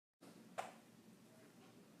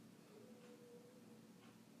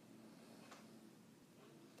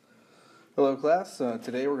Hello class,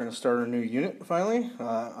 today we're going to start a new unit finally,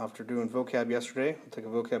 after doing vocab yesterday. We'll take a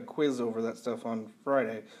vocab quiz over that stuff on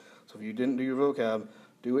Friday, so if you didn't do your vocab,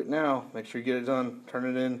 do it now, make sure you get it done, turn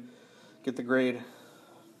it in, get the grade,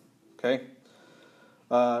 okay?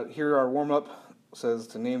 Here our warm-up says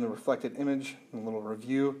to name the reflected image, a little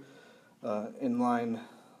review, in line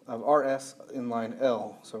of RS in line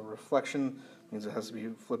L, so reflection means it has to be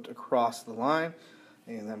flipped across the line,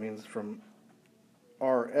 and that means from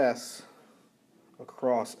RS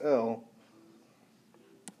across L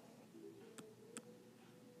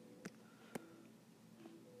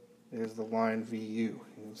is the line VU. You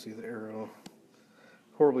can see the arrow,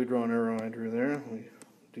 horribly drawn arrow I drew there. We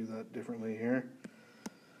do that differently here.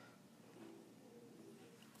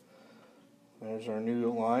 There's our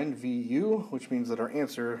new line VU, which means that our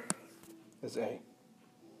answer is A.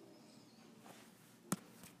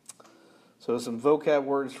 So some vocab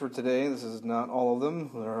words for today. This is not all of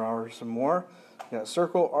them. There are some more. We got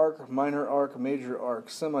circle, arc, minor arc, major arc,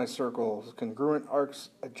 semicircles, congruent arcs,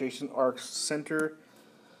 adjacent arcs, center,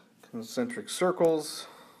 concentric circles,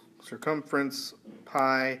 circumference,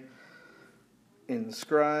 pi,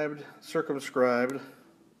 inscribed, circumscribed,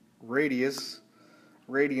 radius,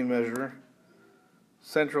 radian measure,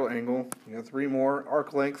 central angle. We got three more: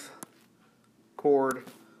 arc length, chord,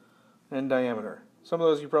 and diameter. Some of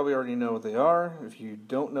those you probably already know what they are. If you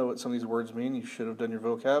don't know what some of these words mean, you should have done your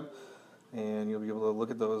vocab, and you'll be able to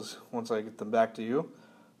look at those once I get them back to you.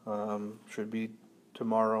 Should be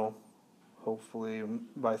tomorrow. Hopefully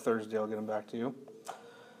by Thursday I'll get them back to you.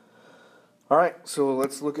 Alright, so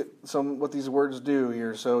let's look at what these words do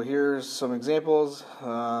here. So here's some examples.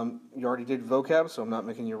 You already did vocab, so I'm not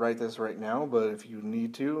making you write this right now, but if you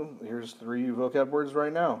need to, here's 3 vocab words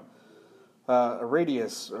right now. A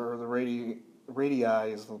radius, or the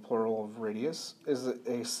radii is the plural of radius, is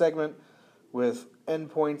a segment with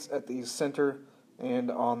endpoints at the center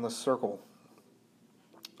and on the circle.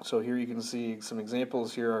 So here you can see some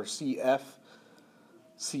examples. Here are CF,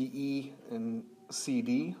 CE, and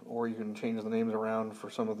CD, or you can change the names around for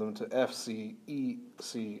some of them to FC,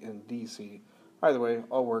 EC, and DC. Either way,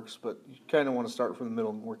 all works, but you kind of want to start from the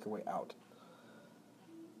middle and work your way out.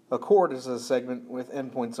 A chord is a segment with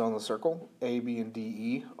endpoints on the circle. A, B, and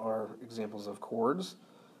DE are examples of chords.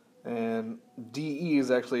 And DE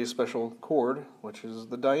is actually a special chord, which is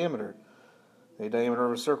the diameter. The diameter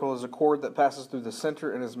of a circle is a chord that passes through the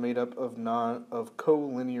center and is made up of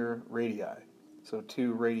collinear radii. So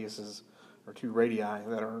two radiuses, or two radii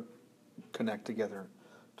that are connect together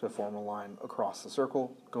to form a line across the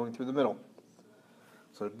circle going through the middle.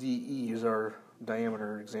 So DE is our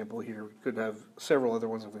diameter example here. We could have several other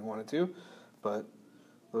ones if we wanted to, but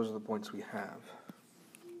those are the points we have.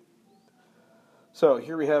 So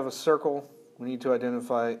here we have a circle. We need to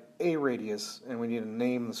identify a radius, and we need to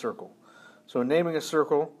name the circle. So in naming a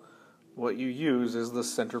circle, what you use is the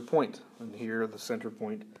center point, and here the center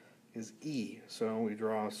point is E. So we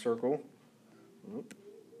draw a circle.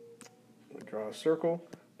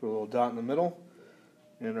 Put a little dot in the middle,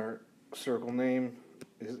 and our circle name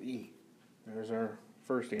is E. There's our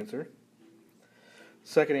first answer.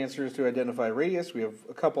 Second answer is to identify radius. We have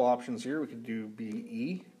a couple options here. We could do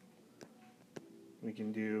BE. We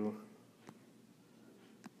can do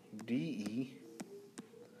DE.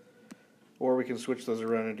 Or we can switch those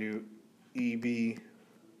around and do EB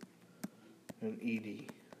and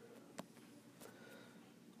ED.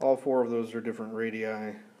 All 4 of those are different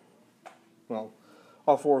radii. Well,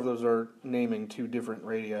 all 4 of those are naming 2 different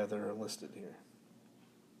radii that are listed here.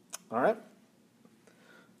 Alright?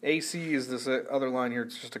 AC is this other line here.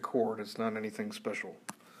 It's just a chord. It's not anything special.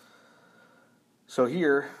 So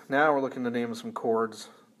here, now we're looking to name some chords.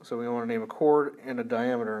 So we want to name a chord and a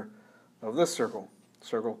diameter of this circle,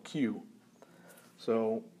 circle Q.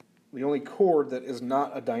 So the only chord that is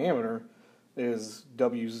not a diameter is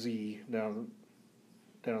WZ down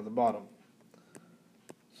at the bottom.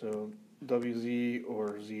 So WZ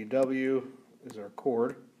or ZW is our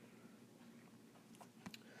chord.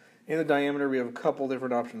 In the diameter, we have a couple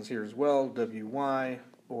different options here as well, WY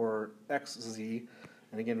or XZ.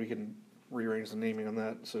 And again, we can rearrange the naming on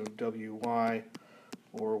that. So WY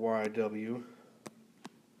or YW.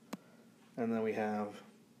 And then we have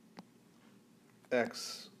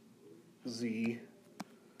XZ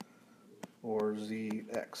or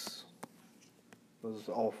ZX. Those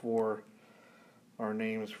all 4 are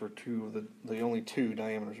names for 2 of the only 2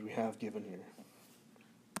 diameters we have given here.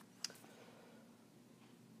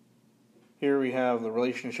 Here we have the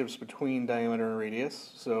relationships between diameter and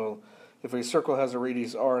radius. So if a circle has a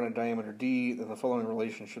radius r and a diameter d, then the following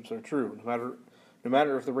relationships are true. No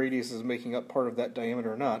matter if the radius is making up part of that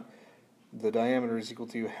diameter or not, the diameter is equal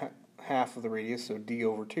to half of the radius, so d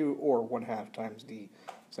over 2, or 1/2 times d,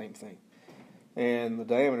 same thing. And the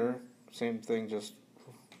diameter, same thing, just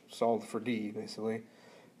solved for d, basically.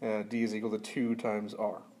 D is equal to 2 times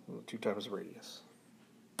r, 2 times the radius.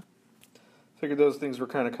 Figured those things were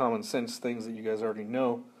kind of common sense things that you guys already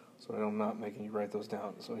know, so I'm not making you write those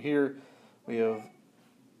down. So here we have...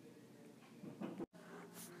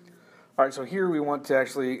 Alright, so here we want to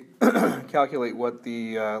actually calculate what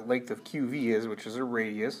the length of QV is, which is a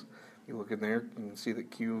radius. You look in there, you can see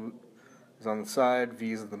that Q is on the side,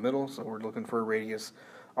 V is in the middle, so we're looking for a radius.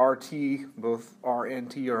 RT, both R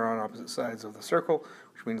and T are on opposite sides of the circle,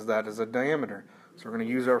 which means that is a diameter. So we're going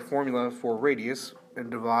to use our formula for radius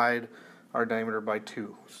and divide our diameter by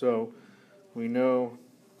 2. So we know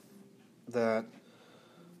that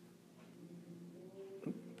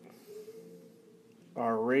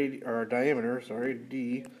our diameter,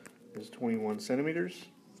 D, is 21 centimeters.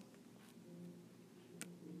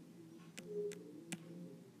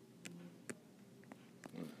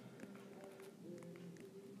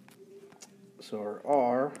 So our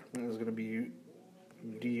R is going to be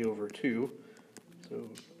D over 2. So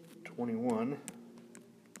 21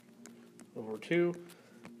 over 2,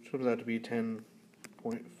 which comes out to be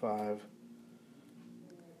 10.5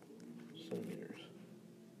 centimeters.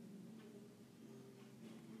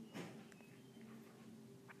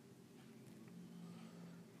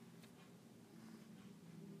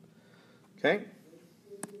 Okay,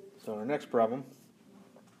 so our next problem,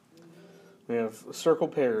 we have circle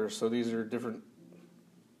pairs. So these are different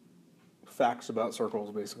facts about circles,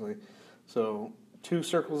 basically. So two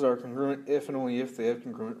circles are congruent if and only if they have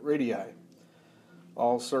congruent radii.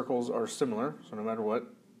 All circles are similar, so no matter what,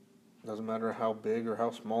 doesn't matter how big or how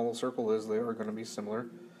small a circle is, they are going to be similar.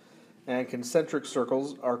 And concentric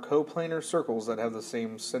circles are coplanar circles that have the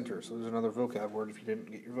same center. So there's another vocab word if you didn't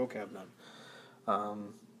get your vocab done.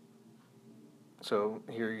 So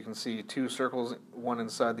here you can see two circles, one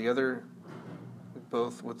inside the other,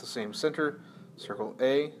 both with the same center. Circle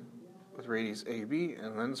A with radius AB,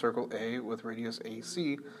 and then circle A with radius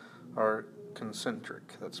AC are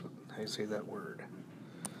concentric. That's how you say that word.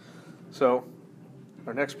 So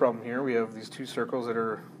our next problem here, we have these two circles that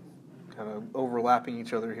are kind of overlapping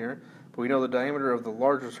each other here. But we know the diameter of the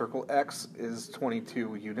larger circle, X, is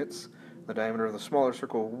 22 units. The diameter of the smaller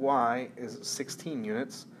circle, Y, is 16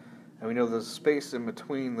 units. And we know the space in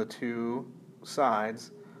between the two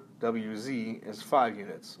sides, WZ, is 5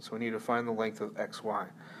 units. So we need to find the length of XY.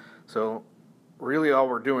 So really all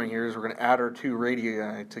we're doing here is we're going to add our two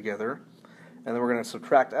radii together, and then we're going to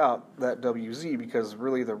subtract out that WZ because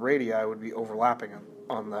really the radii would be overlapping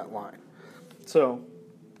on that line. So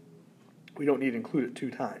we don't need to include it 2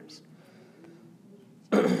 times.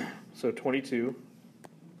 So 22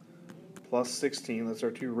 plus 16, that's our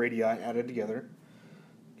two radii added together,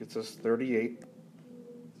 gets us 38.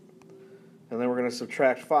 And then we're going to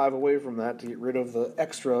subtract 5 away from that to get rid of the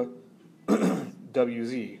extra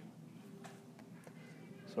WZ.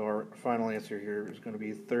 So our final answer here is going to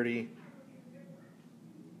be 33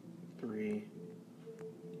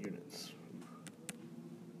 units.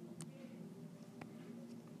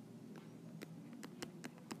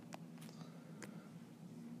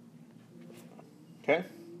 Okay,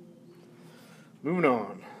 moving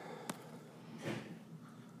on.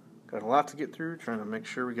 Got a lot to get through, trying to make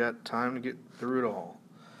sure we got time to get through it all.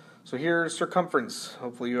 So here's circumference.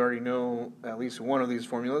 Hopefully you already know at least one of these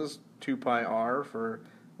formulas, 2 pi r for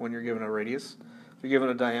when you're given a radius. If you're given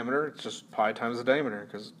a diameter, it's just pi times the diameter,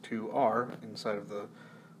 because 2r inside of the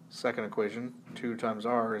second equation, 2 times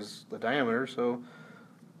r is the diameter, so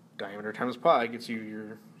diameter times pi gets you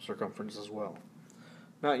your circumference as well.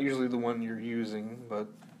 Not usually the one you're using, but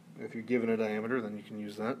if you're given a diameter, then you can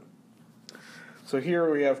use that. So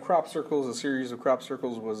here we have crop circles. A series of crop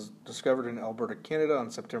circles was discovered in Alberta, Canada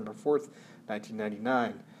on September 4th,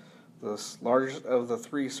 1999. The largest of the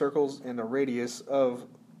 3 circles in a radius of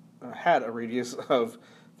had a radius of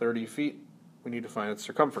 30 feet. We need to find its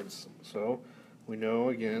circumference. So we know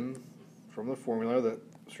again from the formula that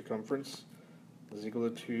circumference is equal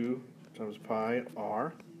to 2 times pi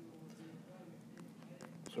r.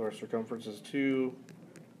 So our circumference is 2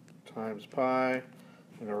 times pi,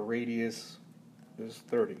 and our radius is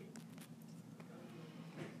 30.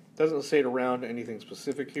 Doesn't say to round to anything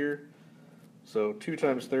specific here. So 2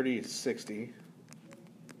 times 30 is 60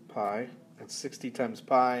 pi, and 60 times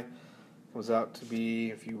pi comes out to be,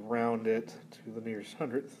 if you round it to the nearest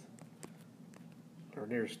hundredth, or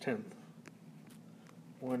nearest tenth,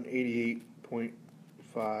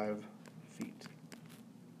 188.5 feet.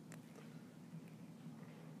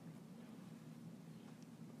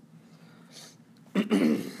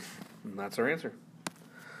 And that's our answer.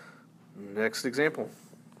 Next example.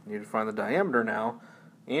 You need to find the diameter now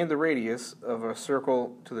and the radius of a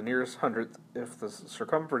circle to the nearest hundredth if the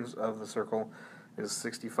circumference of the circle is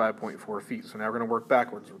 65.4 feet. So now we're going to work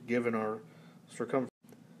backwards. Given our circumference,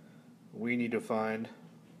 we need to find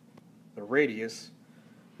the radius,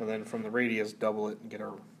 and then from the radius double it and get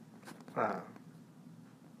our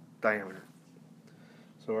diameter.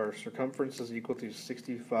 So our circumference is equal to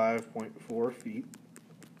 65.4 feet.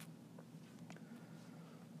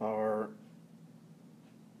 Our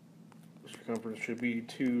circumference should be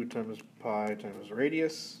 2 times pi times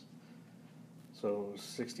radius. So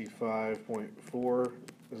 65.4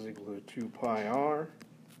 is equal to 2 pi r.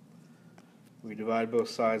 We divide both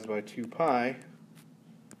sides by 2 pi.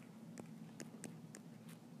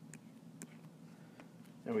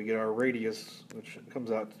 And we get our radius, which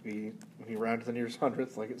comes out to be, when you round to the nearest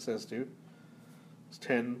hundredth, like it says to, it's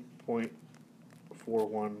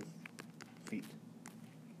 10.41 feet.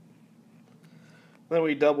 Then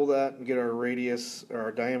we double that and get our radius, or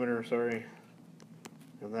our diameter, sorry,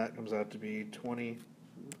 and that comes out to be 20.82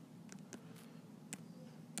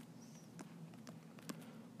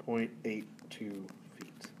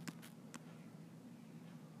 feet.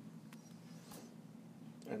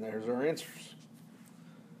 And there's our answers.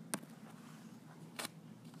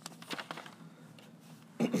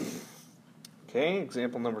 Okay,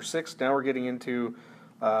 example number 6. Now we're getting into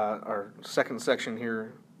our second section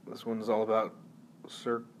here. This one's all about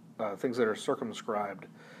things that are circumscribed.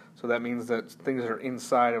 So that means that things that are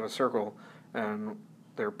inside of a circle and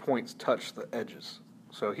their points touch the edges.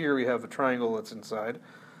 So here we have a triangle that's inside,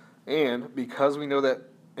 and because we know that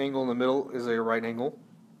angle in the middle is a right angle,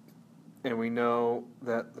 and we know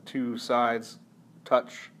that the two sides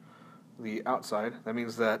touch the outside, that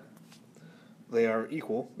means that they are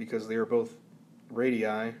equal because they are both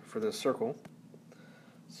radii for this circle.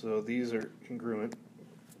 So these are congruent,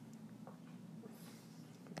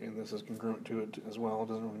 and this is congruent to it as well. It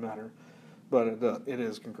doesn't really matter, but it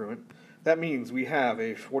is congruent. That means we have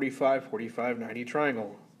a 45, 45, 90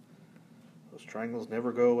 triangle. Those triangles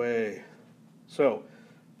never go away. So,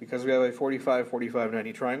 because we have a 45, 45,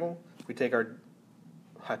 90 triangle, we take our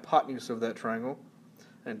hypotenuse of that triangle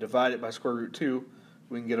and divide it by square root 2,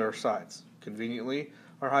 we can get our sides. Conveniently,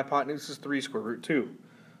 our hypotenuse is 3 square root 2.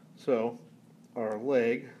 So, our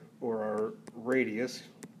leg, or our radius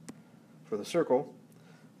for the circle,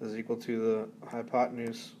 is equal to the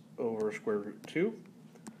hypotenuse over square root 2.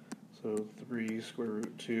 So 3 square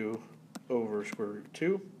root 2 over square root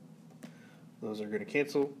 2. Those are going to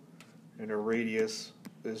cancel, and our radius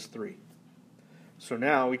is 3. So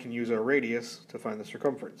now we can use our radius to find the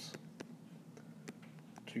circumference.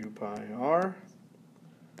 2 pi r.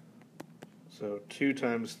 So 2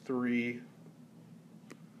 times 3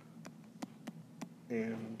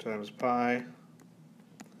 and times pi.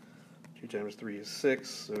 2 times 3 is 6,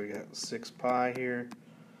 so we got 6 pi here,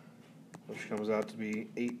 which comes out to be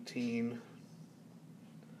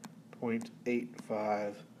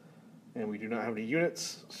 18.85, and we do not have any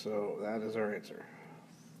units, so that is our answer.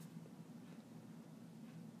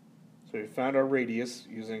 So we found our radius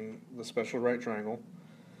using the special right triangle,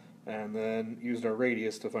 and then used our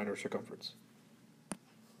radius to find our circumference.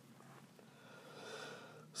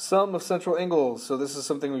 Sum of central angles. So this is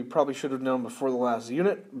something we probably should have known before the last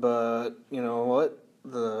unit, but you know what?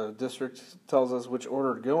 The district tells us which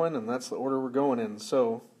order to go in, and that's the order we're going in.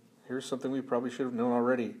 So here's something we probably should have known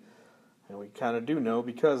already, and we kind of do know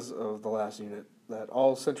because of the last unit, that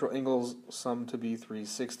all central angles sum to be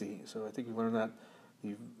 360. So I think we learned that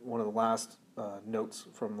one of the last notes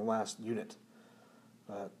from the last unit.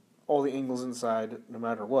 All the angles inside, no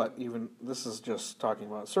matter what, even this is just talking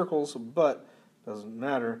about circles, but doesn't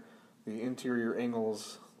matter. The interior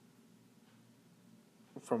angles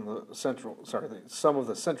from the central, the sum of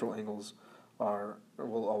the central angles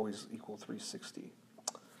will always equal 360.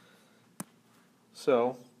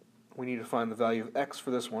 So we need to find the value of x for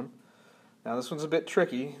this one. Now this one's a bit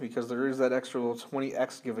tricky because there is that extra little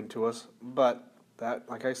 20x given to us, but that,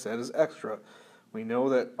 like I said, is extra. We know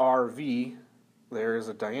that RV there is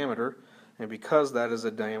a diameter, and because that is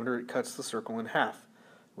a diameter, it cuts the circle in half.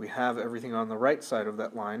 We have everything on the right side of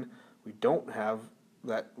that line. We don't have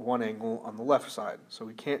that one angle on the left side. So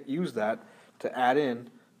we can't use that to add in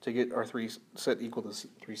to get our set equal to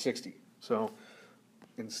 360. So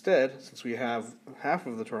instead, since we have half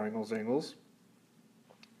of the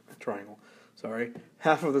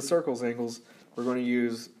half of the circle's angles, we're going to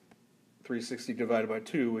use 360 divided by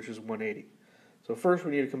 2, which is 180. So first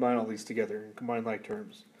we need to combine all these together and combine like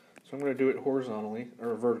terms. So I'm going to do it horizontally,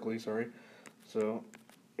 or vertically, sorry. So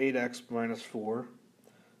 8x minus 4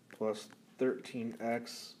 plus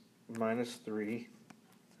 13x minus 3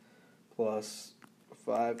 plus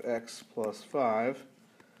 5x plus 5. So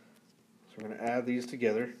we're going to add these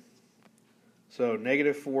together. So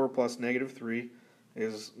negative 4 plus negative 3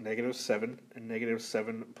 is negative 7, and negative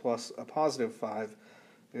 7 plus a positive 5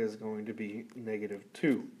 is going to be negative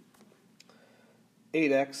 2.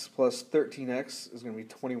 8x plus 13x is going to be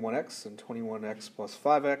 21x, and 21x plus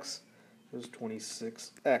 5x is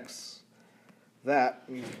 26x. That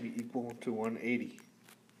needs to be equal to 180.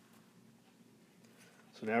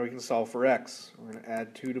 So now we can solve for x. We're going to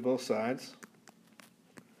add 2 to both sides.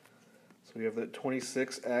 So we have that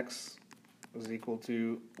 26x is equal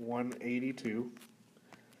to 182.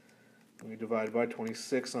 And we divide by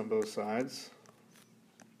 26 on both sides.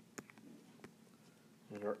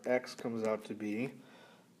 And our x comes out to be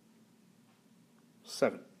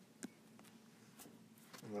 7.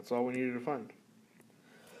 And that's all we needed to find.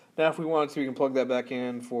 Now if we wanted to, we can plug that back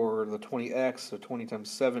in for the 20x. So 20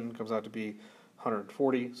 times 7 comes out to be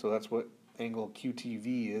 140. So that's what angle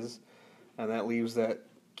QTV is. And that leaves that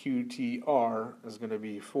QTR is going to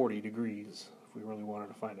be 40 degrees if we really wanted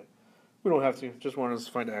to find it. We don't have to, just wanted us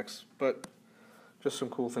to find x. But just some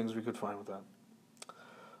cool things we could find with that.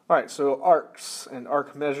 Alright, so arcs and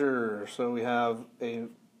arc measure. So we have a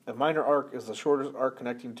minor arc is the shortest arc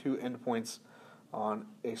connecting two endpoints on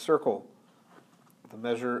a circle. The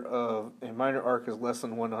measure of a minor arc is less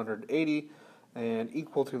than 180 and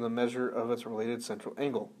equal to the measure of its related central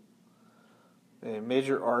angle. A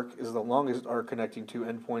major arc is the longest arc connecting two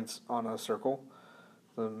endpoints on a circle.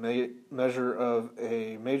 The measure of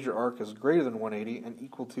a major arc is greater than 180 and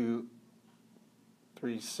equal to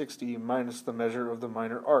 360 minus the measure of the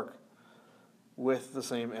minor arc with the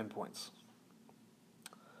same endpoints.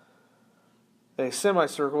 A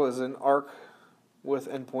semicircle is an arc with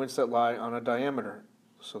endpoints that lie on a diameter.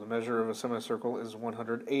 So the measure of a semicircle is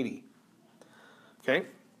 180. Okay,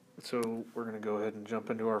 so we're going to go ahead and jump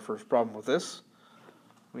into our first problem with this.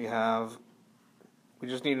 We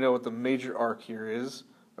just need to know what the major arc here is,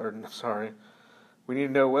 we need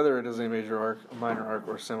to know whether it is a major arc, a minor arc,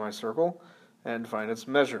 or a semicircle, and find its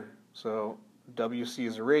measure. So WC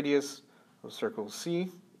is a radius of circle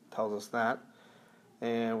C, tells us that.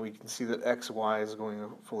 And we can see that XY is going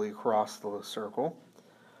fully across the circle.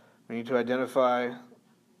 We need to identify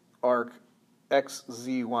arc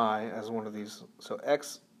XZY as one of these. So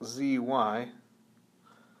XZY,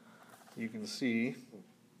 you can see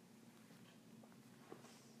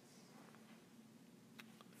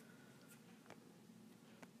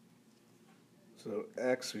so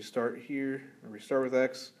X, we start here, or we start with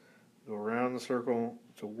X, go around the circle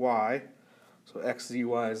to Y. So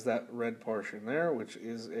XZY is that red portion there, which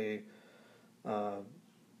is a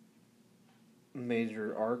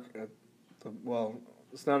major arc. Well,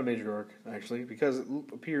 it's not a major arc, actually, because it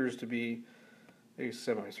appears to be a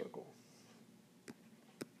semicircle.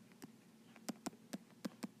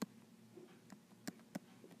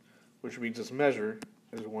 Which means its measure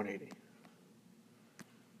is 180.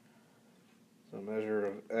 So measure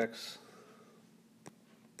of X,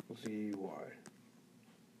 Z, Y.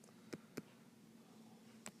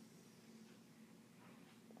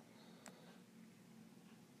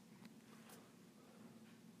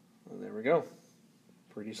 And there we go.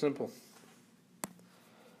 Pretty simple.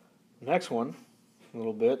 Next one, a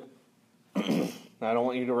little bit. I don't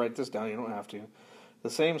want you to write this down. You don't have to. The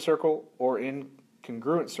same circle or in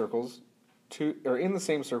congruent circles, in the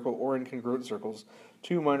same circle or in congruent circles,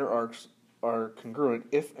 two minor arcs are congruent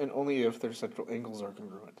if and only if their central angles are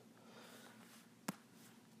congruent.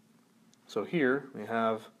 So here we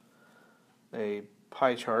have a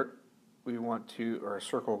pie chart. We want to, or a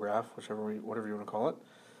circle graph, whatever you want to call it.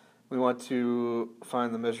 We want to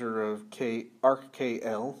find the measure of arc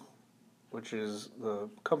KL, which is the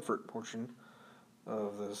comfort portion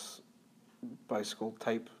of this bicycle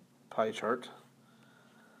type pie chart.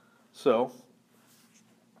 So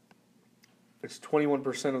it's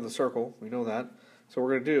 21% of the circle, we know that. So what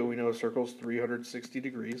we're going to do, we know a circle is 360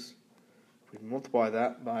 degrees. If we multiply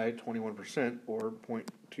that by 21%, or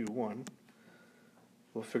 0.21,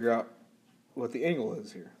 we'll figure out what the angle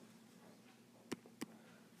is here.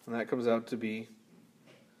 And that comes out to be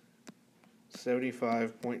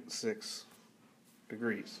 75.6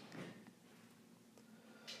 degrees.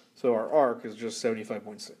 So our arc is just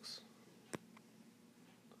 75.6.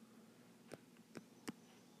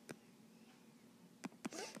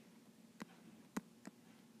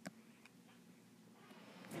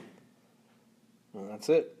 And that's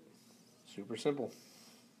it. Super simple.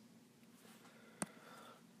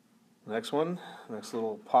 Next one, next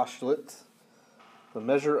little postulate. The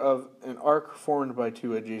measure of an arc formed by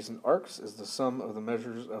two adjacent arcs is the sum of the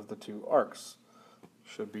measures of the two arcs.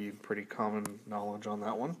 Should be pretty common knowledge on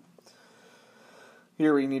that one.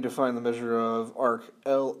 Here we need to find the measure of arc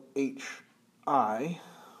LHI.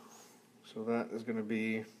 So that is going to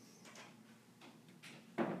be,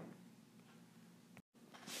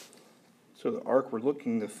 so the arc we're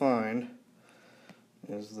looking to find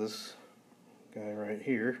is this guy right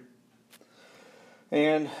here.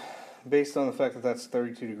 And based on the fact that that's a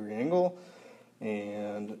 32-degree angle,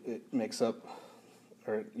 and it makes up,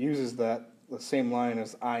 or it uses the same line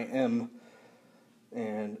as IM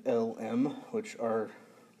and LM, which are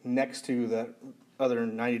next to that other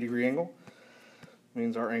 90-degree angle,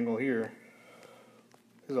 means our angle here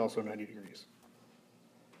is also 90 degrees.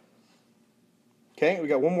 Okay, we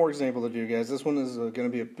got one more example to do, guys. This one is going to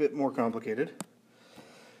be a bit more complicated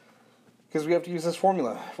because we have to use this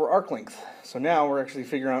formula for arc length. So now we're actually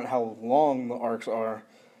figuring out how long the arcs are,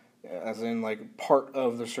 as in like part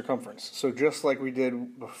of the circumference. So just like we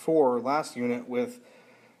did before last unit with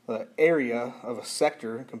the area of a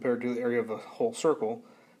sector compared to the area of a whole circle,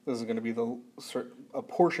 this is going to be a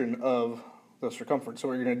portion of the circumference. So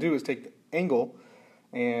what you're going to do is take the angle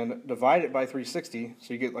and divide it by 360,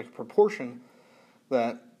 so you get like a proportion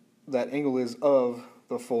that angle is of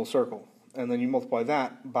the full circle. And then you multiply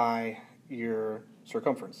that by your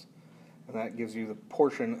circumference. And that gives you the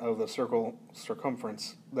portion of the circle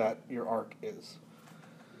circumference that your arc is.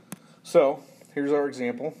 So, here's our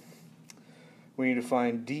example. We need to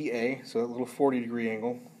find DA, so that little 40-degree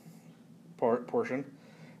angle portion.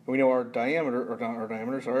 And we know our diameter, or not our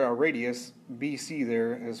diameter, sorry, our radius, BC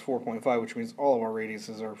there is 4.5, which means all of our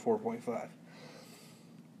radiuses are 4.5.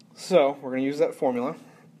 So, we're going to use that formula,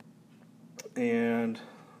 and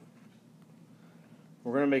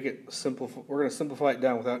we're going to make it simple. We're going to simplify it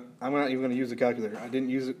down without, I'm not even going to use a calculator. I didn't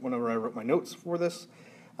use it whenever I wrote my notes for this.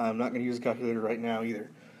 I'm not going to use a calculator right now either.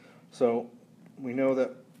 So, we know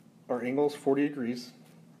that our angle is 40 degrees.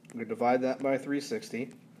 We divide that by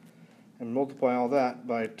 360. And multiply all that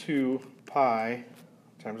by 2 pi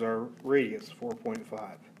times our radius,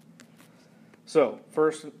 4.5. So,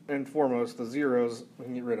 first and foremost, the zeros we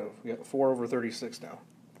can get rid of. We got 4 over 36 now.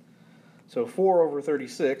 So 4 over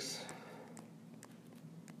 36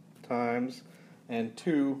 times, and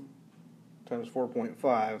 2 times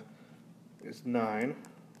 4.5 is 9.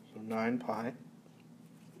 So 9 pi.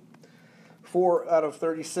 4 out of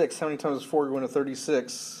 36, how many times does 4 go into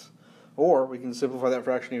 36? Or we can simplify that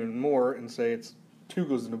fraction even more and say it's 2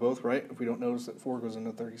 goes into both, right? If we don't notice that 4 goes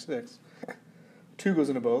into 36. 2 goes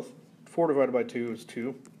into both. 4 divided by 2 is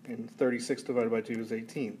 2, and 36 divided by 2 is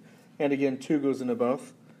 18. And again, 2 goes into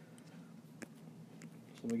both.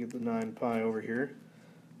 So we get the 9 pi over here.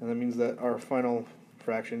 And that means that our final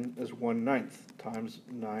fraction is 1/9 times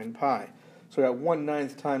 9 pi. So we got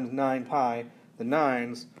 1/9 times 9 pi. The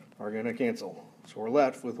 9's are going to cancel. So we're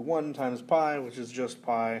left with 1 times pi, which is just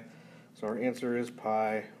pi. So our answer is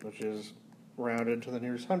pi, which is rounded to the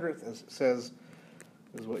nearest hundredth, as it says,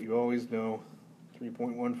 is what you always know,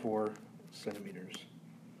 3.14 centimeters.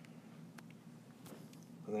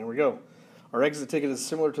 And there we go. Our exit ticket is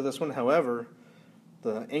similar to this one, however,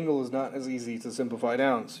 the angle is not as easy to simplify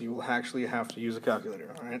down, so you will actually have to use a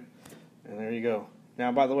calculator, alright? And there you go.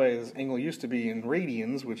 Now, by the way, this angle used to be in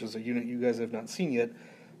radians, which is a unit you guys have not seen yet,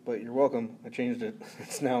 but you're welcome. I changed it.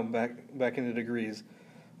 It's now back into degrees.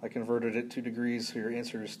 I converted it to degrees, so your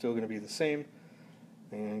answer is still going to be the same.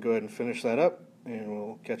 And go ahead and finish that up, and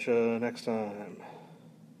we'll catch you next time.